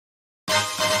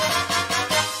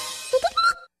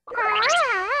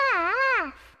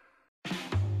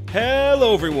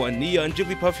Hello everyone,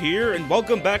 NeonJP here, and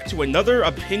welcome back to another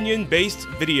opinion-based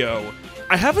video.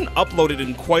 I haven't uploaded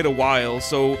in quite a while,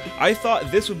 so I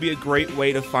thought this would be a great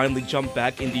way to finally jump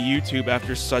back into YouTube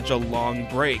after such a long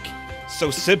break. So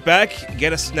sit back,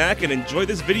 get a snack, and enjoy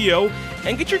this video,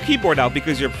 and get your keyboard out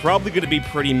because you're probably going to be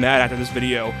pretty mad after this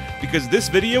video, because this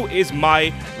video is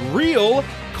my real,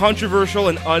 controversial,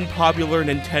 and unpopular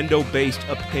Nintendo-based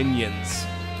opinions.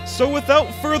 So without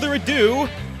further ado,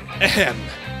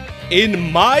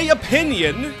 in my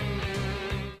opinion,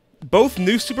 both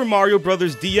New Super Mario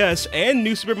Bros. DS and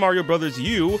New Super Mario Bros.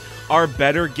 U are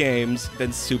better games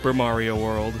than Super Mario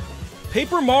World.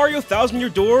 Paper Mario Thousand Year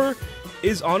Door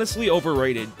is honestly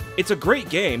overrated. It's a great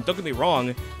game, don't get me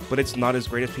wrong, but it's not as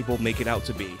great as people make it out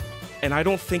to be. And I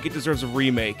don't think it deserves a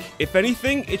remake. If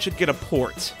anything, it should get a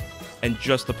port. And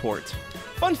just a port.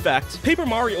 Fun fact, Paper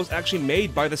Mario is actually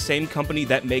made by the same company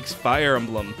that makes Fire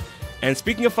Emblem. And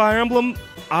speaking of Fire Emblem,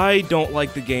 I don't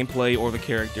like the gameplay or the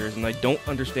characters, and I don't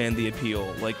understand the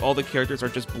appeal. Like, all the characters are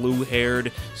just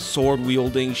blue-haired,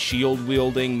 sword-wielding,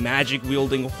 shield-wielding,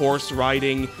 magic-wielding,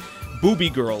 horse-riding,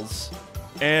 booby girls.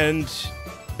 And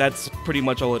that's pretty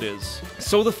much all it is.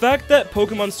 So the fact that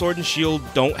Pokemon Sword and Shield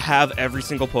don't have every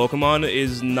single Pokemon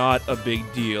is not a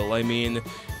big deal. I mean,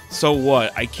 so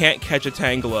what? I can't catch a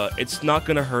Tangela. It's not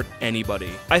gonna hurt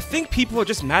anybody. I think people are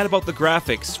just mad about the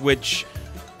graphics, which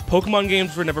Pokemon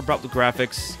games were never about the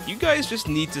graphics. You guys just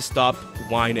need to stop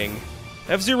whining.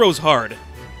 F-Zero's hard.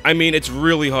 I mean, it's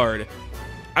really hard.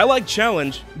 I like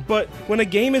challenge, but when a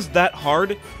game is that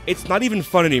hard, it's not even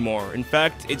fun anymore. In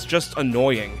fact, it's just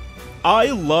annoying.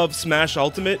 I love Smash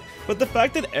Ultimate, but the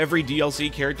fact that every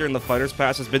DLC character in the Fighter's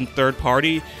Pass has been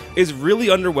third-party is really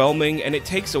underwhelming, and it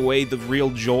takes away the real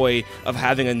joy of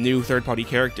having a new third-party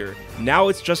character. Now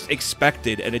it's just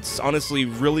expected, and it's honestly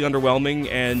really underwhelming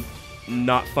and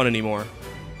not fun anymore.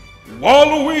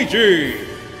 Waluigi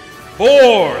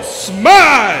for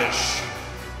Smash!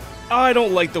 I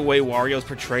don't like the way Wario's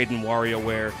portrayed in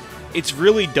WarioWare. It's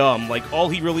really dumb, like all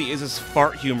he really is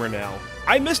fart humor now.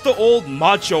 I miss the old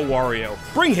macho Wario.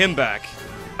 Bring him back.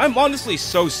 I'm honestly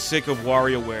so sick of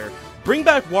WarioWare. Bring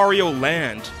back Wario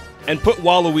Land, and put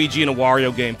Waluigi in a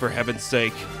Wario game for heaven's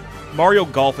sake. Mario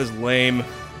Golf is lame.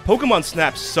 Pokemon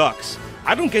Snap sucks.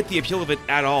 I don't get the appeal of it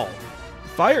at all.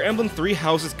 Fire Emblem Three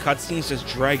Houses cutscenes just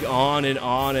drag on and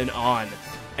on and on,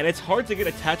 and it's hard to get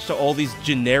attached to all these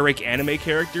generic anime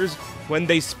characters when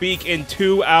they speak in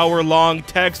 2-hour-long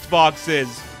text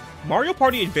boxes. Mario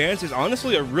Party Advance is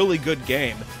honestly a really good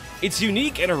game. It's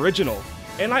unique and original,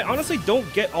 and I honestly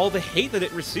don't get all the hate that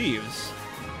it receives.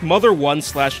 Mother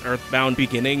 1/Earthbound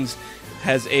Beginnings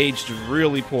has aged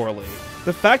really poorly.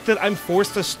 The fact that I'm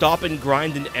forced to stop and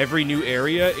grind in every new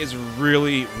area is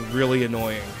really, really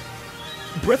annoying.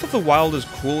 Breath of the Wild is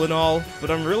cool and all,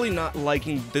 but I'm really not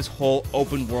liking this whole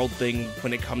open world thing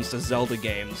when it comes to Zelda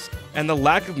games. And the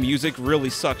lack of music really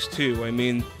sucks too. I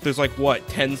mean, there's like, what,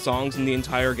 10 songs in the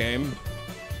entire game?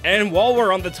 And while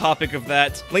we're on the topic of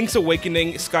that, Link's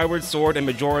Awakening, Skyward Sword, and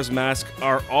Majora's Mask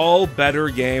are all better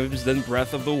games than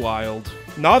Breath of the Wild.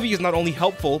 Navi is not only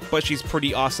helpful, but she's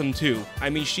pretty awesome too. I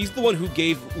mean, she's the one who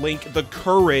gave Link the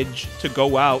courage to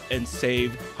go out and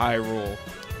save Hyrule.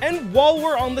 And while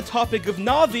we're on the topic of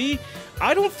Navi,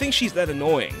 I don't think she's that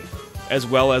annoying. As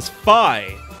well as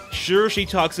Fi. Sure, she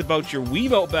talks about your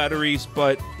Wiimote batteries,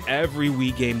 but every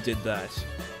Wii game did that.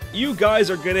 You guys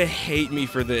are gonna hate me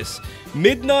for this.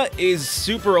 Midna is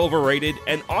super overrated,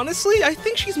 and honestly, I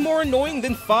think she's more annoying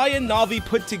than Fi and Navi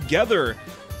put together.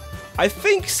 I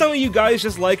think some of you guys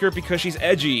just like her because she's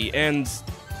edgy and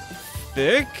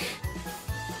thick?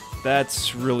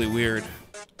 That's really weird.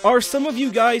 Are some of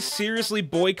you guys seriously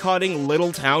boycotting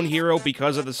Little Town Hero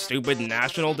because of the stupid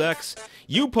national decks?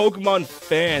 You Pokemon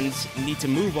fans need to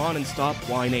move on and stop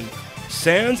whining.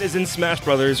 Sans is in Smash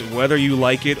Bros. Whether you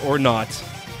like it or not.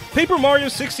 Paper Mario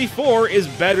 64 is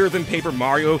better than Paper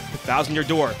Mario Thousand Year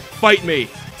Door. Fight me!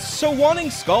 So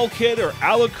wanting Skull Kid or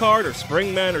Alucard or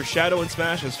Springman or Shadow in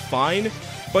Smash is fine,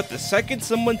 but the second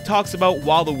someone talks about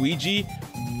Waluigi,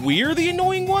 we're the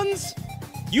annoying ones?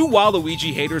 You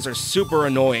Waluigi haters are super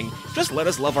annoying. Just let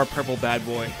us love our purple bad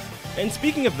boy. And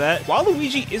speaking of that,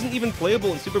 Waluigi isn't even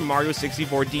playable in Super Mario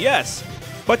 64 DS.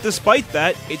 But despite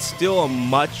that, it's still a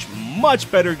much, much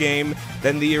better game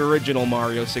than the original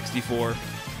Mario 64.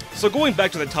 So going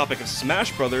back to the topic of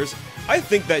Smash Brothers, I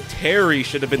think that Terry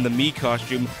should have been the Mii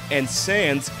costume, and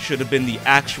Sans should have been the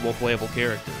actual playable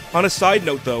character. On a side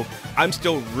note though, I'm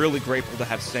still really grateful to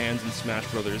have Sans in Smash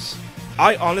Brothers.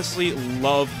 I honestly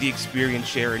love the experience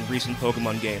share in recent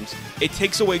Pokemon games. It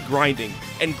takes away grinding,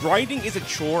 and grinding is a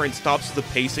chore and stops the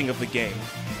pacing of the game.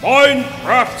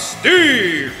 Minecraft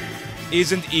Steve!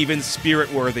 isn't even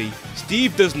spirit-worthy.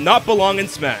 Steve does not belong in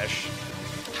Smash.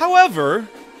 However,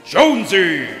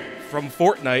 Jonesy from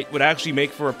Fortnite would actually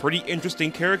make for a pretty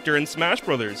interesting character in Smash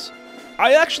Bros.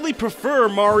 I actually prefer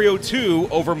Mario 2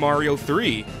 over Mario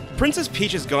 3. Princess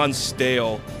Peach has gone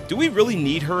stale. Do we really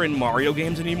need her in Mario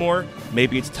games anymore?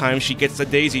 Maybe it's time she gets the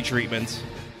Daisy treatment.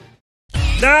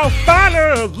 Now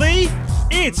finally,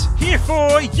 it's here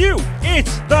for you.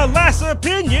 It's the last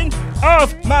opinion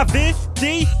of my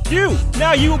video.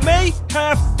 Now you may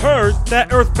have heard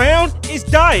that Earthbound is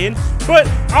dying, but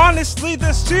honestly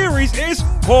the series is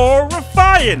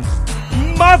horrifying.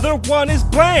 Mother 1 is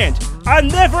bland. I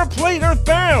never played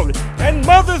Earthbound, and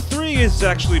Mother 3 is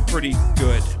actually pretty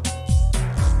good.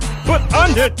 But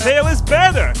Undertale is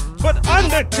better! But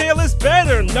Undertale is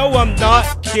better! No, I'm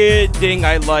not kidding,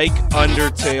 I like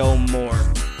Undertale more.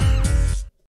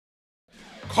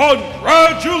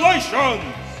 Congratulations!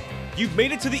 You've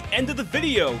made it to the end of the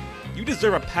video. You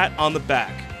deserve a pat on the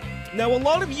back. Now, a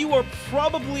lot of you are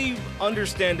probably,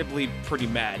 understandably, pretty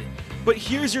mad. But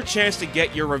here's your chance to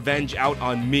get your revenge out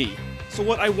on me. So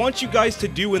what I want you guys to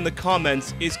do in the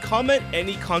comments is comment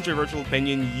any controversial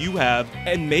opinion you have,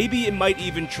 and maybe it might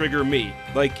even trigger me.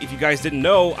 Like, if you guys didn't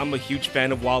know, I'm a huge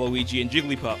fan of Waluigi and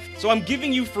Jigglypuff. So I'm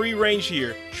giving you free range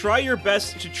here. Try your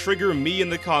best to trigger me in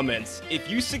the comments. If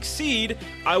you succeed,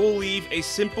 I will leave a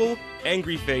simple,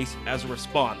 angry face as a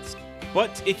response.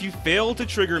 But if you fail to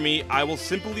trigger me, I will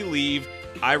simply leave,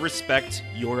 "I respect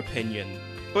your opinion."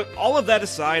 But all of that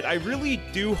aside, I really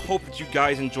do hope that you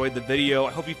guys enjoyed the video.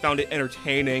 I hope you found it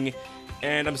entertaining,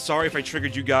 and I'm sorry if I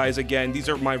triggered you guys. Again, these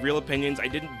are my real opinions. I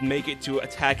didn't make it to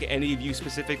attack any of you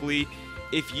specifically.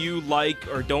 If you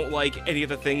like or don't like any of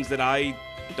the things that I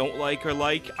don't like or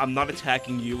like, I'm not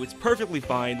attacking you. It's perfectly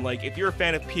fine. Like, if you're a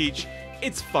fan of Peach,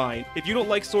 it's fine. If you don't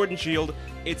like Sword and Shield,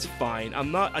 it's fine.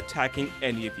 I'm not attacking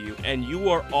any of you, and you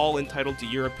are all entitled to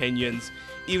your opinions,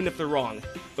 even if they're wrong.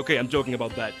 Okay, I'm joking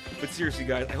about that. But seriously,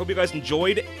 guys, I hope you guys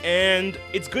enjoyed, and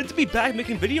it's good to be back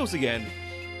making videos again.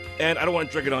 And I don't want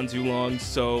to drag it on too long,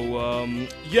 so,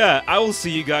 yeah, I will see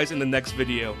you guys in the next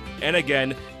video. And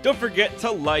again, don't forget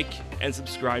to like and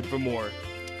subscribe for more.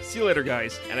 See you later,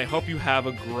 guys, and I hope you have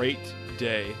a great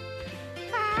day.